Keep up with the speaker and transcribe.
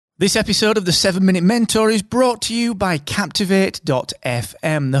This episode of the 7 Minute Mentor is brought to you by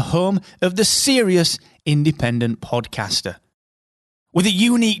Captivate.fm, the home of the serious independent podcaster. With a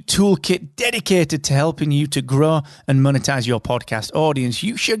unique toolkit dedicated to helping you to grow and monetize your podcast audience,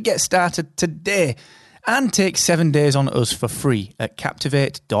 you should get started today and take 7 days on us for free at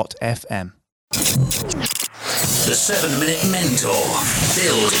Captivate.fm. The 7 Minute Mentor.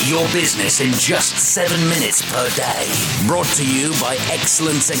 Build your business in just 7 minutes per day. Brought to you by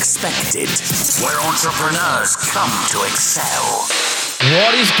Excellence Expected, where entrepreneurs come to excel.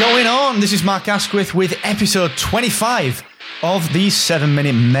 What is going on? This is Mark Asquith with episode 25 of the 7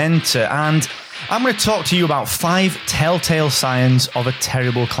 Minute Mentor. And I'm going to talk to you about 5 telltale signs of a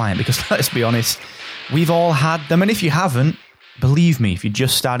terrible client. Because let's be honest, we've all had them. And if you haven't, believe me, if you're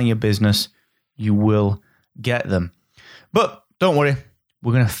just starting your business, you will get them. But don't worry,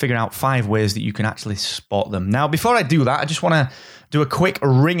 we're going to figure out 5 ways that you can actually spot them. Now, before I do that, I just want to do a quick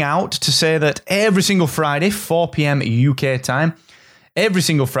ring out to say that every single Friday, 4 p.m. UK time, every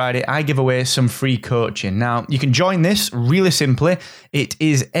single Friday, I give away some free coaching. Now, you can join this really simply. It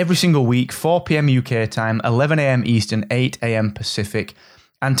is every single week, 4 p.m. UK time, 11 a.m. Eastern, 8 a.m. Pacific.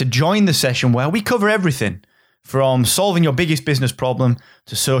 And to join the session where we cover everything, from solving your biggest business problem,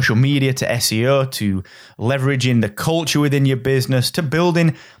 to social media, to SEO, to leveraging the culture within your business, to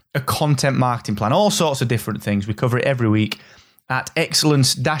building a content marketing plan, all sorts of different things. We cover it every week at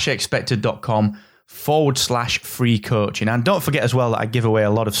excellence-expected.com/free coaching. And don't forget as well that I give away a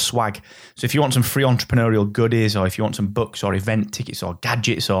lot of swag. So if you want some free entrepreneurial goodies, or if you want some books or event tickets or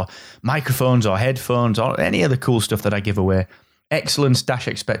gadgets or microphones or headphones or any other cool stuff that I give away,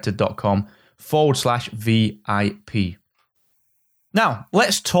 excellence-expected.com/VIP. Now,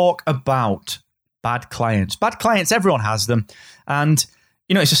 let's talk about bad clients. Bad clients, everyone has them. And,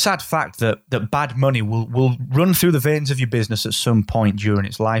 you know, it's a sad fact that bad money will run through the veins of your business at some point during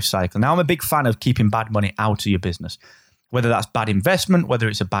its life cycle. Now, I'm a big fan of keeping bad money out of your business, whether that's bad investment, whether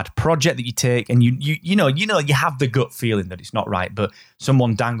it's a bad project that you take, and you have the gut feeling that it's not right, but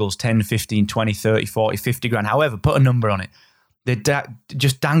someone dangles 10, 15, 20, 30, 40, 50 grand, however, put a number on it. They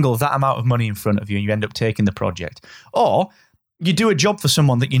just dangle that amount of money in front of you and you end up taking the project. Or you do a job for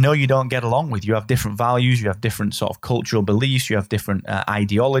someone that you know you don't get along with. You have different values, you have different sort of cultural beliefs, you have different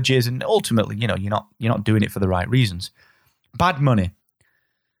ideologies, and ultimately, you know, you're not doing it for the right reasons. Bad money.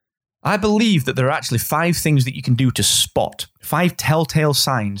 I believe that there are actually 5 things that you can do to spot 5 telltale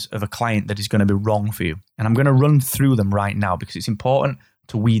signs of a client that is going to be wrong for you. And I'm going to run through them right now because it's important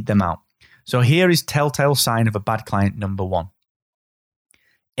to weed them out. So here is telltale sign of a bad client number 1.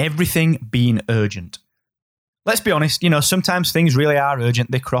 Everything being urgent. Let's be honest, you know, sometimes things really are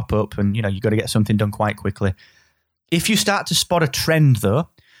urgent. They crop up and, you know, you got to get something done quite quickly. If you start to spot a trend, though,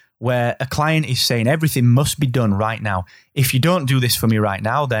 where a client is saying everything must be done right now. If you don't do this for me right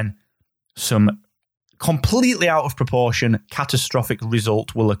now, then some completely out of proportion, catastrophic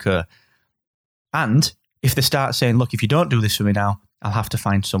result will occur. And if they start saying, look, if you don't do this for me now, I'll have to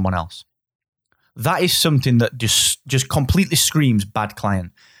find someone else. That is something that just completely screams bad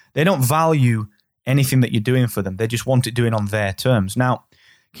client. They don't value anything that you're doing for them. They just want it doing on their terms. Now,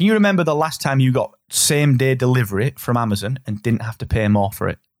 can you remember the last time you got same-day delivery from Amazon and didn't have to pay more for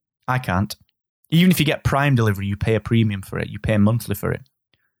it? I can't. Even if you get Prime delivery, you pay a premium for it. You pay monthly for it.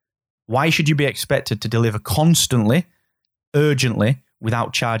 Why should you be expected to deliver constantly, urgently,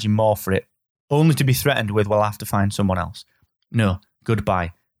 without charging more for it, only to be threatened with, well, I have to find someone else? No,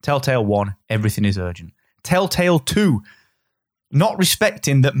 goodbye. Telltale 1, everything is urgent. Telltale 2, not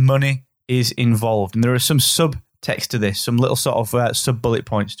respecting that money is involved. And there are some subtext to this, some little sort of sub-bullet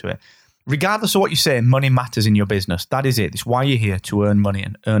points to it. Regardless of what you say, money matters in your business. That is it. It's why you're here, to earn money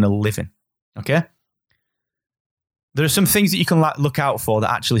and earn a living. Okay? There are some things that you can look out for that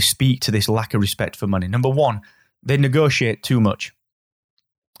actually speak to this lack of respect for money. Number 1, they negotiate too much.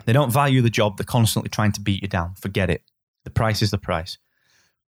 They don't value the job. They're constantly trying to beat you down. Forget it. The price is the price.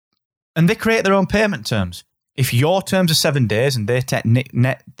 And they create their own payment terms. If your terms are 7 days and they take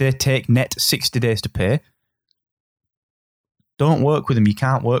net 60 days to pay, don't work with them. You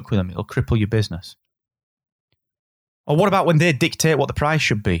can't work with them. It'll cripple your business. Or what about when they dictate what the price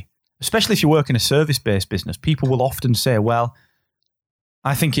should be? Especially if you work in a service-based business, people will often say, well,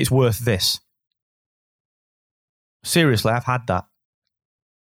 I think it's worth this. Seriously, I've had that.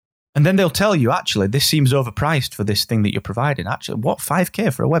 And then they'll tell you, actually, this seems overpriced for this thing that you're providing. Actually, what,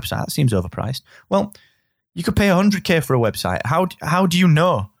 5K for a website? That seems overpriced. Well, you could pay 100K for a website. How do you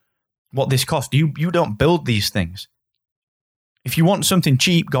know what this costs? You don't build these things. If you want something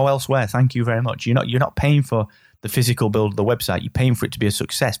cheap, go elsewhere. Thank you very much. You're not paying for the physical build of the website. You're paying for it to be a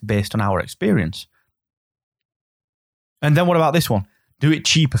success based on our experience. And then what about this one? Do it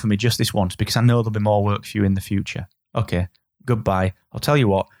cheaper for me just this once because I know there'll be more work for you in the future. Okay, goodbye. I'll tell you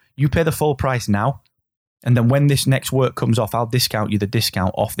what, you pay the full price now, and then when this next work comes off, I'll discount you the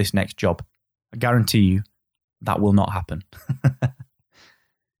discount off this next job. I guarantee you that will not happen.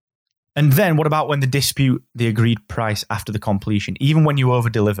 And then what about when they dispute the agreed price after the completion? Even when you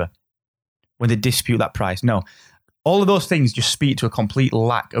over-deliver, when they dispute that price? No. All of those things just speak to a complete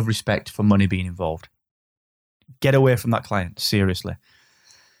lack of respect for money being involved. Get away from that client, seriously.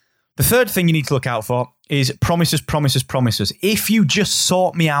 The third thing you need to look out for is promises, promises, promises. If you just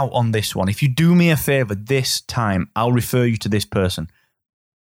sort me out on this one, if you do me a favor this time, I'll refer you to this person.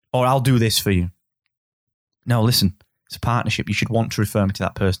 Or I'll do this for you. No, listen. It's a partnership. You should want to refer me to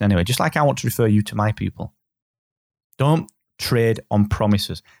that person anyway, just like I want to refer you to my people. Don't trade on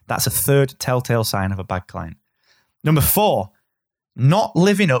promises. That's a third telltale sign of a bad client. Number 4, not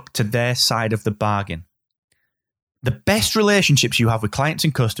living up to their side of the bargain. The best relationships you have with clients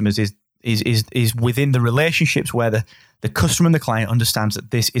and customers is within the relationships where the customer and the client understands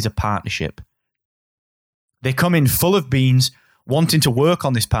that this is a partnership. They come in full of beans, wanting to work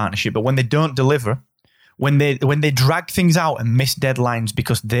on this partnership, but when they don't deliver, when they drag things out and miss deadlines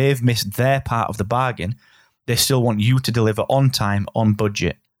because they've missed their part of the bargain, they still want you to deliver on time, on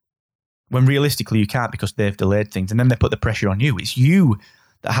budget. When realistically you can't because they've delayed things. And then they put the pressure on you. It's you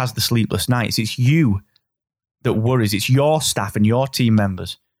that has the sleepless nights. It's you that worries. It's your staff and your team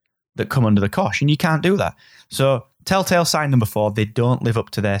members that come under the cosh. And you can't do that. So telltale sign number 4, they don't live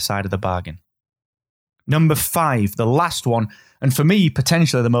up to their side of the bargain. Number 5, the last one, and for me,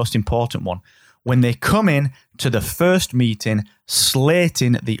 potentially the most important one, when they come in to the first meeting,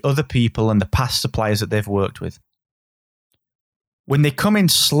 slating the other people and the past suppliers that they've worked with. When they come in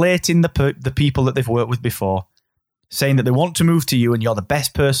slating the people that they've worked with before, saying that they want to move to you and you're the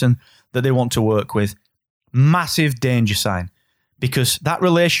best person that they want to work with, massive danger sign, because that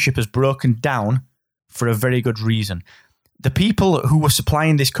relationship has broken down for a very good reason. The people who were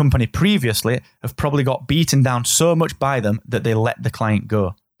supplying this company previously have probably got beaten down so much by them that they let the client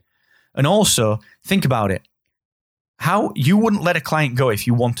go. And also, think about it. How you wouldn't let a client go if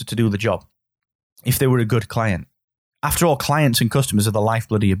you wanted to do the job, if they were a good client. After all, clients and customers are the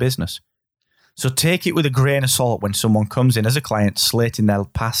lifeblood of your business. So take it with a grain of salt when someone comes in as a client, slating their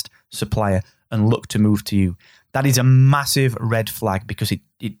past supplier and look to move to you. That is a massive red flag because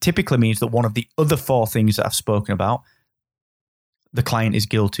it typically means that one of the other 4 things that I've spoken about, the client is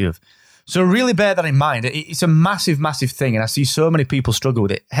guilty of. So really bear that in mind. It's a massive, massive thing. And I see so many people struggle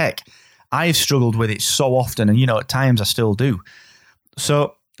with it. Heck, I've struggled with it so often. And, at times I still do.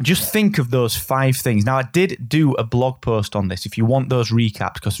 So just think of those 5 things. Now, I did do a blog post on this if you want those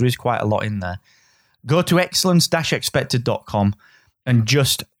recaps, because there is quite a lot in there. Go to excellence-expected.com and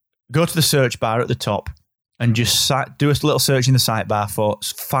just go to the search bar at the top and just do a little search in the sidebar for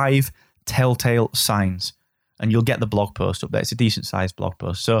 5 telltale signs. And you'll get the blog post up there. It's a decent sized blog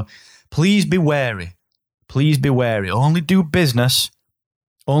post. So please be wary. Please be wary. Only do business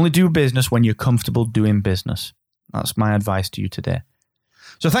when you're comfortable doing business. That's my advice to you today.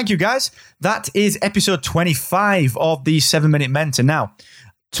 So thank you, guys. That is episode 25 of the 7-Minute Mentor. Now,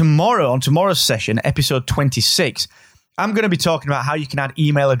 on tomorrow's session, episode 26, I'm going to be talking about how you can add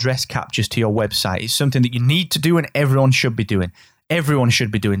email address captures to your website. It's something that you need to do and everyone should be doing. Everyone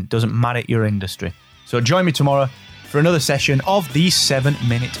should be doing. It doesn't matter your industry. So join me tomorrow for another session of the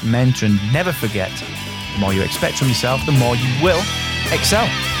 7-Minute Mentor. And never forget, the more you expect from yourself, the more you will excel.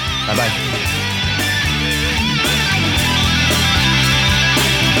 Bye-bye.